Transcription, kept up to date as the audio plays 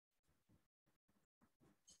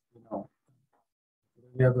Now,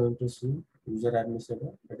 we are going to see user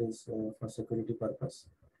administrator, that is for security purpose,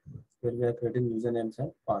 where we are creating usernames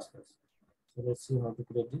and passwords. So let's see how to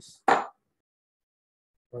create this.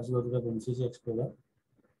 First, go to the Wincc Explorer,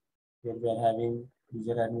 where we are having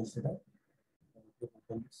user administrator.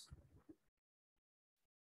 Open this.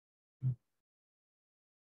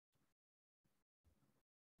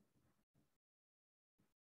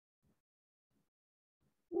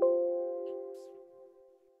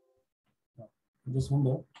 Now, in this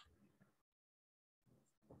window,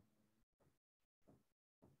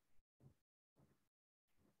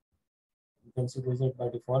 you can see this by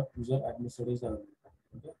default user administrator is available.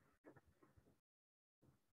 Okay.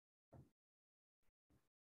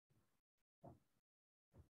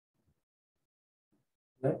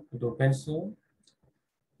 Then it opens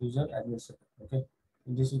user administrator. Okay.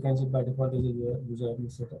 In this, you can see by default is a user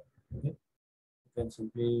administrator. Okay. You can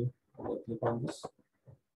simply click on this.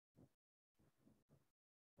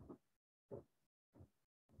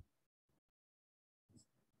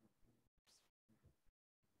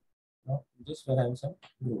 Now, this we're having some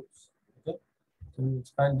groups. Okay. So we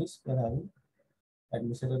expand this, we're having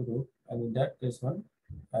administrator group, and in that case one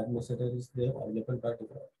administrator is there available by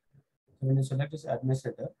default. So when you select this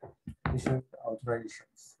administrator, you show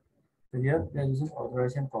authorizations. So here we are using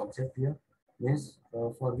authorization concept here, means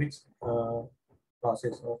for which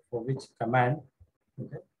process or for which command,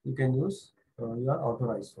 okay, you can use you are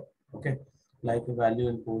authorized for. Okay, like value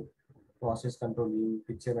input, process controlling,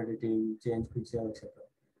 picture editing, change picture, etc.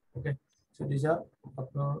 Okay, so these are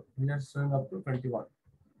up to, we are showing up to 21.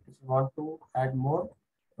 If you want to add more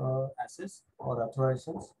access or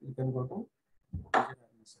authorizations, you can go to user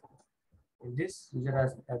administrator. In this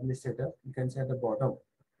user administrator, you can see at the bottom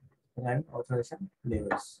and authorization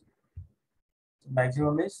levels. So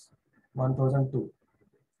maximum is 1002.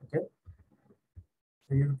 Okay.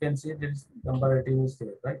 So you can see there is number 18 is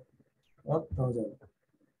there, right? Or 1000,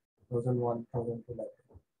 1001, 1002 like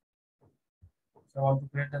that. So I want to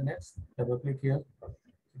create the next, double click here.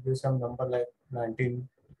 Give some number like 19.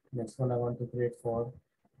 Next one I want to create for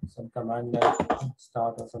some command like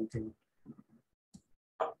start or something.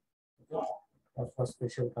 Okay. Or for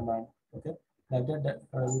special command. Okay. Like that,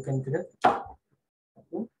 you can create up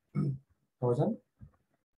to 1000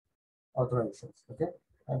 authorizations. Okay.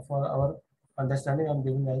 And for our understanding, I'm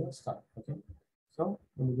giving as a start. Okay. So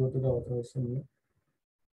when you go to the authorization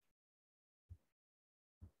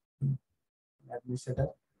here, administrator,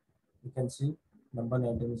 you can see number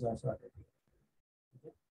 19 is also added.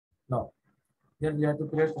 Okay. Now, here we have to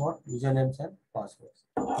create what? Usernames and passwords.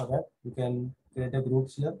 For that, you can create a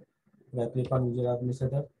groups here. When I click on user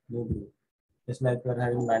administrator, new group. Just like we are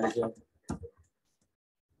having manager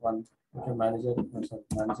one. Okay, manager, sorry,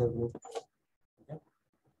 manager group. Okay.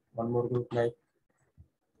 One more group like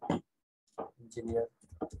engineer.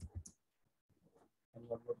 And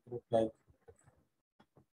one more group like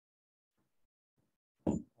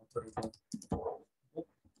operator. Okay.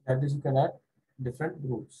 That is, you can add different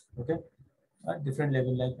groups. Okay. At different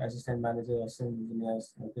level like assistant manager, assistant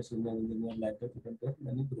engineers, okay, senior engineer, like that, you can create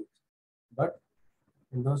many groups. But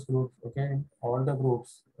in those groups, okay, in all the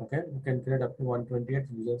groups, okay, you can create up to 128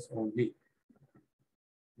 users only.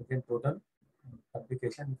 You can total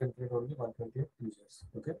application, you can create only 128 users.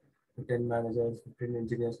 Okay, 10 managers, 15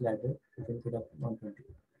 engineers, like that, you can create up to 120.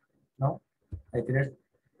 Now, I create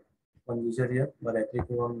one user here, but I click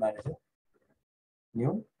on manager,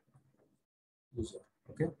 new user.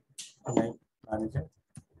 Okay, like manager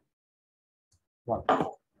one.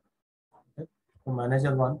 Okay, so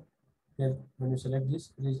manager one. Here, when you select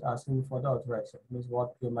this, it is asking for the authorization, means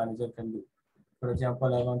what your manager can do. For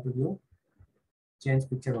example, I want to do change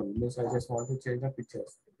picture only, means I just want to change the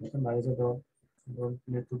pictures. Okay, manager don't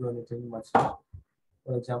need to do anything much.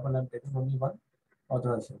 For example, I'm taking only one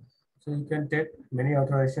authorization. So you can take many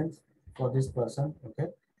authorizations for this person.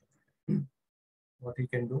 Okay, what he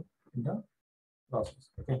can do in the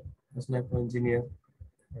process. Okay, just like for engineer,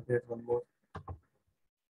 I create one more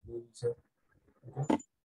user. Okay,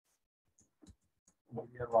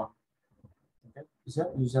 engineer one. Okay, is a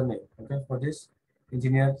username. Okay, for this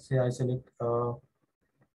engineer, say I select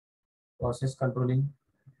process controlling.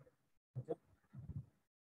 Okay,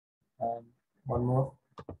 and one more,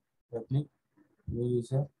 click new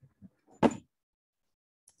user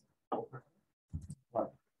one.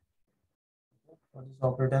 Okay. For this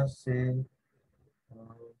operator, say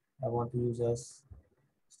I want to use as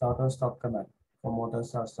start or stop command for motor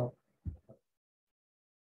start stop.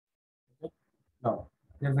 Okay. Now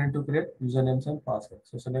we are going to create usernames and passwords.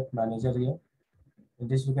 So select manager here. In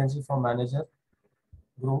this you can see for manager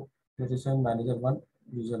group, there is a manager one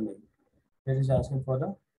username. Here is asking for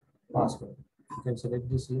the password. You can select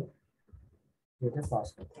this here, create a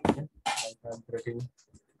password. Okay, like I'm creating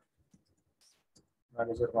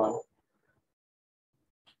manager 1,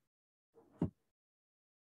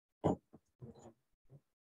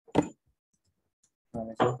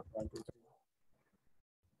 manager 1, 2, 3,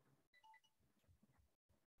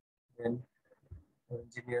 then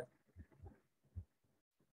engineer,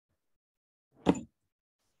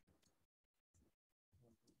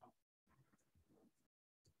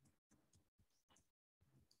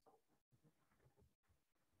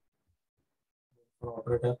 for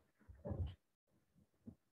operator,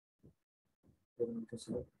 then we can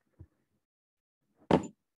select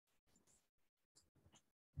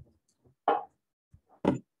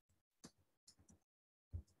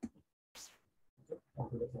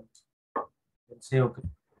operator, then say okay.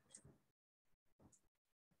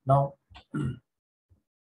 Now,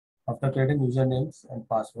 after creating usernames and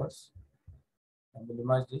passwords, I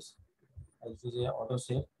minimize this. I'll use a auto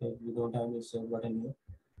save. If we don't have any save button here,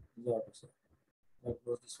 use a auto save. I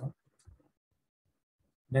close this one.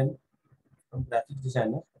 Then from graphics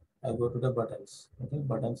designer, I go to the buttons. Okay,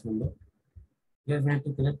 buttons window. Here we need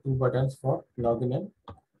to create two buttons for login and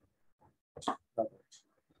logout.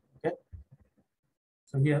 Okay.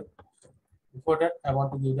 So here, before that, I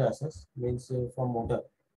want to give the access means for motor.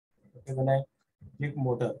 Okay, when I click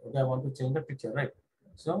motor, okay, I want to change the picture, right?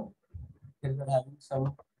 So here we are having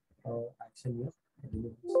some action here.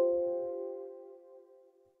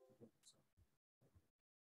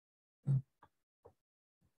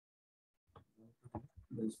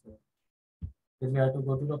 Then we have to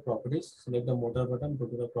go to the properties, select the motor button, go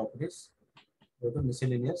to the properties, go to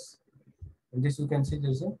miscellaneous. In this you can see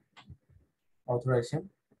there is a authorization,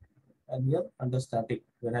 and here under static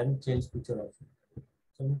we are having change picture also.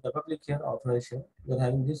 So we double click here authorization. We are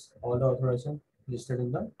having this all the authorization listed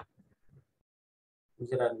in the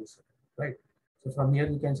user administrator, right? So from here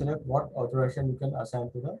you can select what authorization you can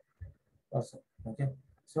assign to the person. Okay.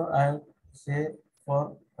 So I say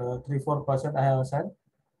for 3-4% I have assigned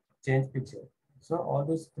change picture. So all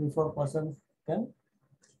these 3-4% can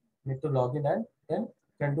need to log in and then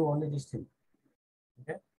can do only this thing.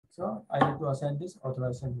 Okay. So I need to assign this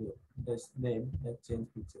authorization here. This name, that change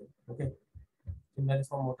picture. Okay. Similarly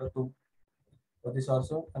for motor 2. For this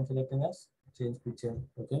also I'm selecting as change picture.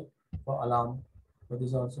 Okay. For alarm. For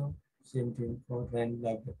this also same thing for rent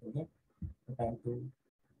like that. Okay. Time to.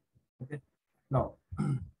 Okay. Now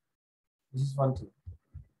this is one thing.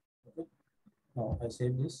 Okay. Now I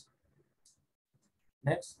save this.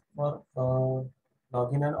 Next for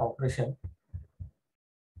login and operation.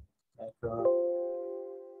 Like go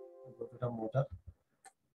to the motor.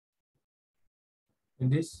 In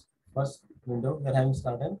this first window, we are having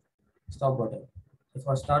start and stop button. So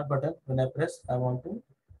for start button, when I press, I want to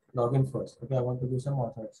log in first. Okay, I want to do some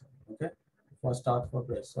authorization. Okay, for start for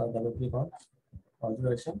press. So I double click on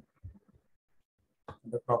authorization,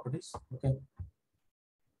 the properties. Okay,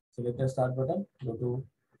 select the start button, go to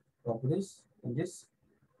properties. In this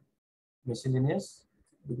miscellaneous,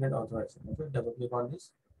 you get authorization. Okay, double click on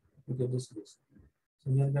this, you get this list.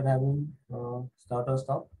 So here we are having start or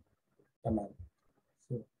stop command.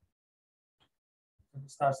 So the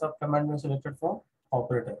start stop command was selected for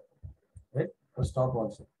operator, right? For stop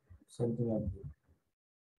also. Same thing I'm doing.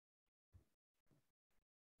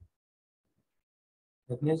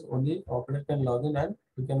 That means only operator can log in and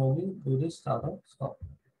you can only do this start or stop.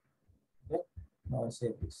 Okay. Now I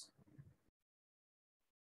save this.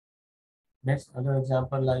 Next, another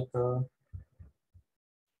example like having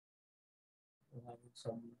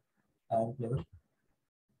some tank level.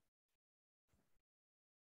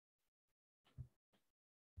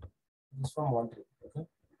 This from one tree. Okay.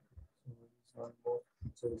 So this one more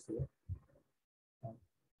features here.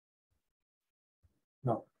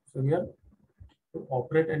 Now, so here to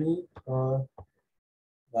operate any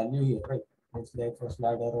value here, right? It's like for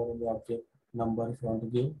slider or any object number if you want to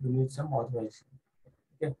give, you need some authorization.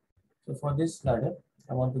 Okay. So for this slider,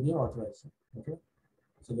 I want to give authorization. Okay.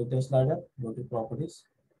 Select the slider, go to properties,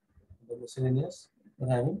 the miscellaneous, we're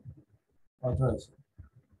having authorization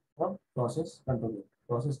for process controlling.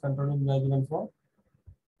 Process controlling we are given for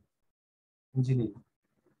engineering.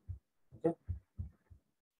 Okay.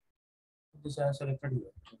 This I have selected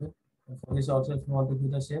here. Okay. And for this also, if you want to do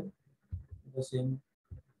the same process controlling.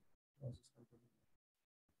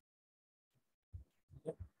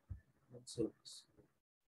 Okay. Let's save this.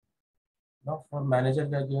 Now for manager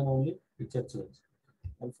we are given only picture change,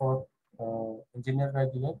 and for engineer we are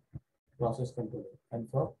given process controlling, and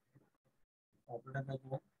for operator we are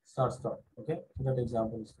given start stop. Okay. So that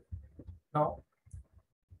example is there. Now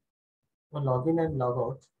for login and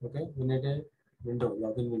logout, okay, we need a window,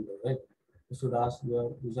 login window, right? You should ask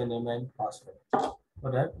your username and password.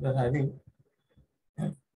 For that, we are having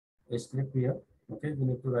a script here. Okay, we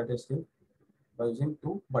need to write a script by using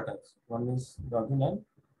two buttons. One is login and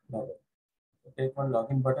login. So take one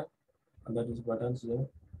login button, under these buttons here.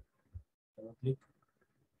 Click.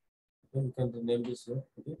 Okay, you can rename this here.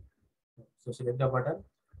 Okay, so select the button,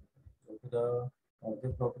 go to the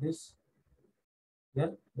object properties.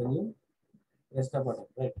 Here, then you press the button,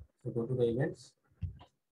 right? So go to the events,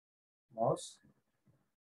 mouse,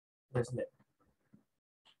 press left.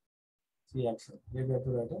 See action. Here we have to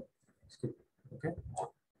write a script. Okay.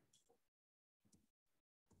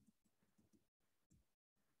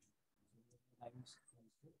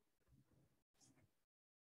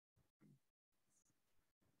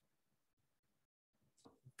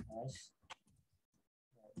 As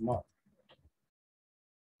not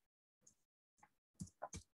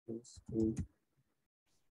is to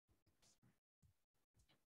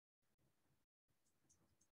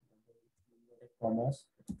commas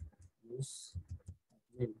use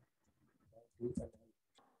will do and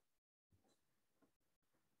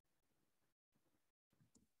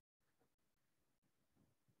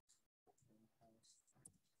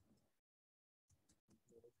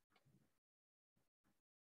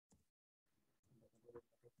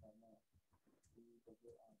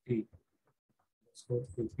T. Let's go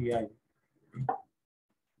to API.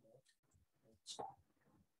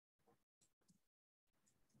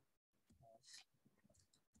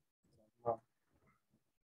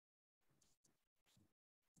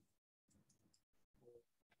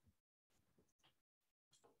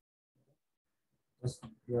 Just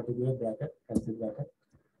you have to give a bracket, cancel bracket,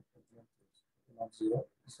 not zero.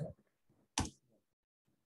 So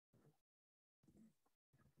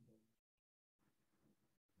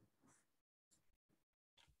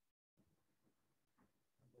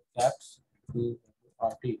caps to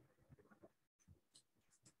RT.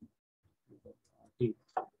 RT.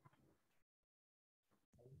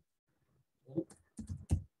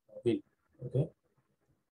 Will. Okay.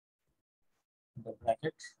 The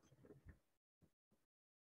bracket,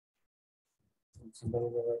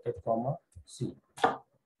 symbol bracket, comma, C.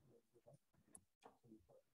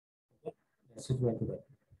 Okay. That's it. We have to write.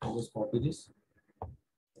 I just copy this.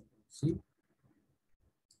 C.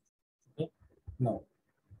 Okay. Now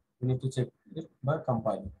we need to check it by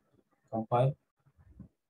compiling. Compile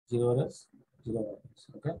 0 errors, 0 errors.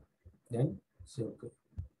 Okay. Then say okay.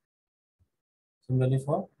 Similarly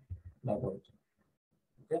for layout.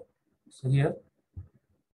 Okay. So here,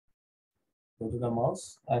 go to the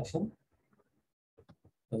mouse action,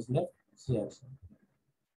 press left, see action.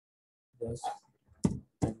 Just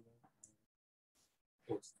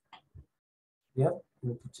paste. Here, you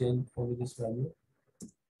need to change only this value,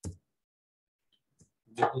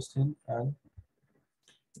 get this in and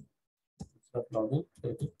start logging,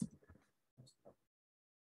 take it.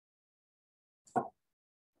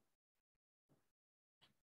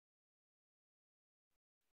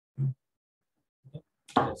 Okay.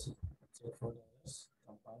 That's it. So for the errors,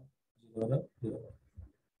 compile 0 error, 0 error.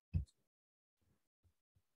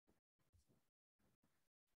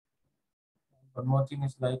 One more thing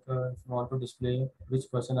is like if you want to display which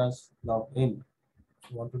person has logged in, if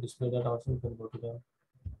you want to display that also, you can go to the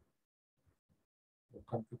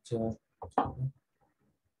welcome picture.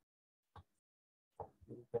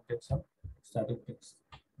 You can take some static text.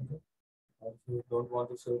 Okay. Or if you don't want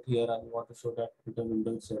to show it here and you want to show that with the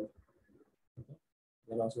window itself, okay,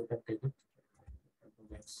 then also you can take it and do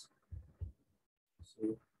next.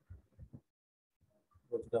 So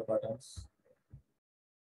go to the buttons.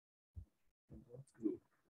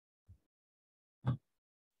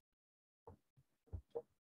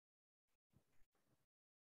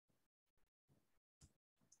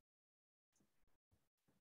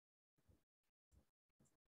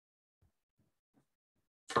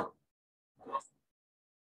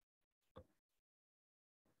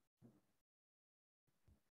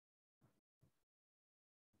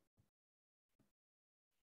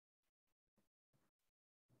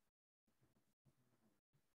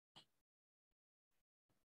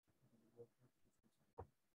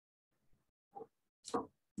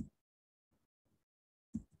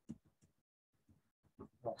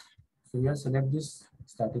 So here select this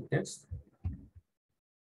static text,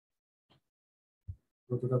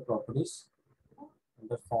 go to the properties,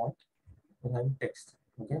 under font, we have text.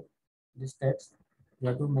 Okay, this text we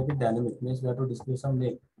have to make it dynamic, means we have to display some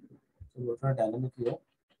name. So go to the dynamic here,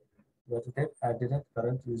 we have to take @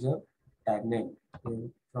 current user tag name.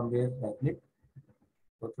 From where right click,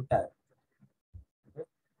 go to tag. Okay.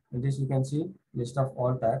 In this you can see list of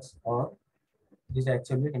all tags, or this is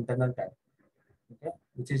actually internal tag. okay,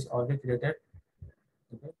 which is already created,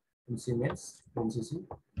 okay, in Siemens, Wincc.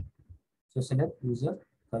 So select user,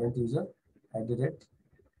 current user, at the rate,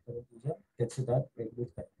 current user, exit at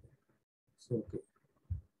 8-bit character. So okay,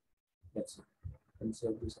 that's it. And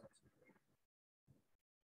save this also.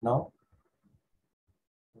 Now,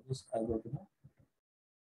 this I go to the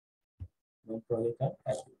main project and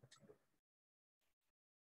activate.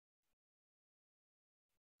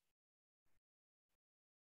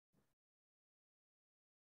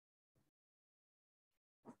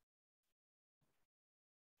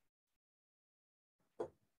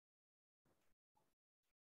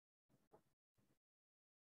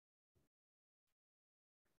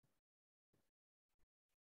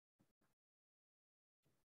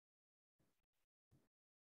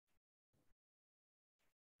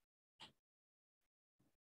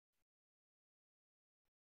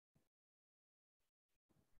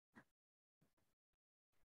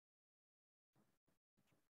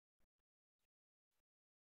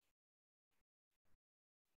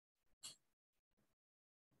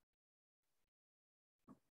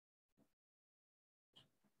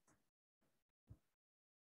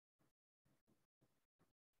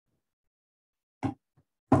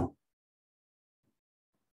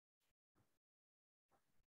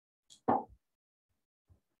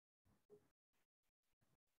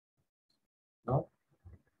 Now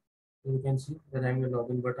you can see the having a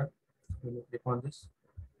login button. When you click on this,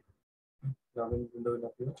 login window will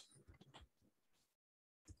appear.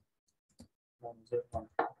 Manager one.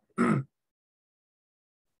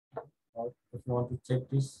 Now, if you want to check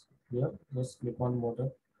this here, just click on motor,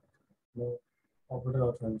 no operator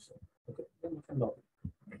authorization. Okay, then you can log in.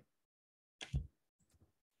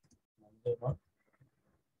 Manager one,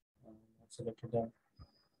 selected them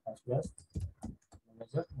as well as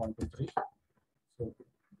manager 1, 2, 3. So you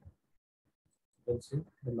can see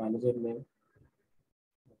the manager name.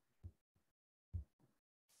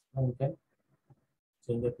 Now you can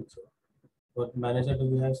change the picture. What manager do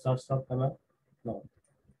we have start command? No.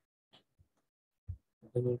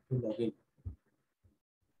 You need to log in.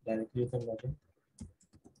 Directly you can log in.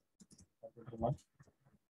 Operator one.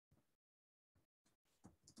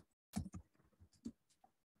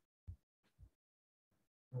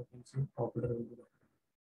 You can see operator will be log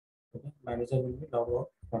in. Okay. Manager will be log out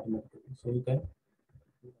automatically. So you can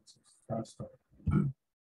start.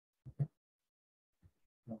 Okay.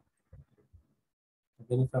 Now,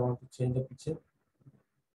 again, if I want to change the picture,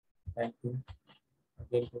 thank you.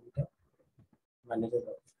 Again, go to the manager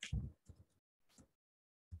log in.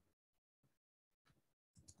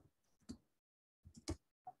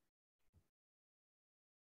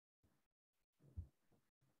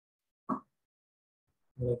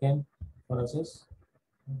 And again, for access,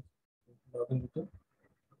 log in to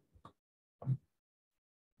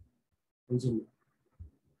engineer.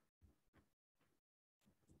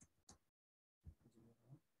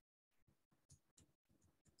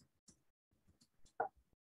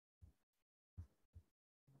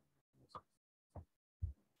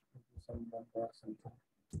 Some number, something.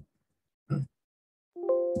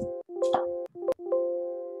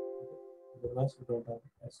 Otherwise, we don't have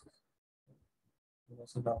access.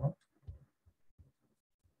 Also log out.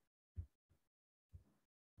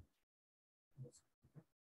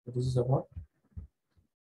 So this is about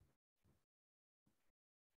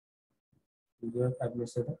user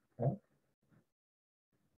administrator and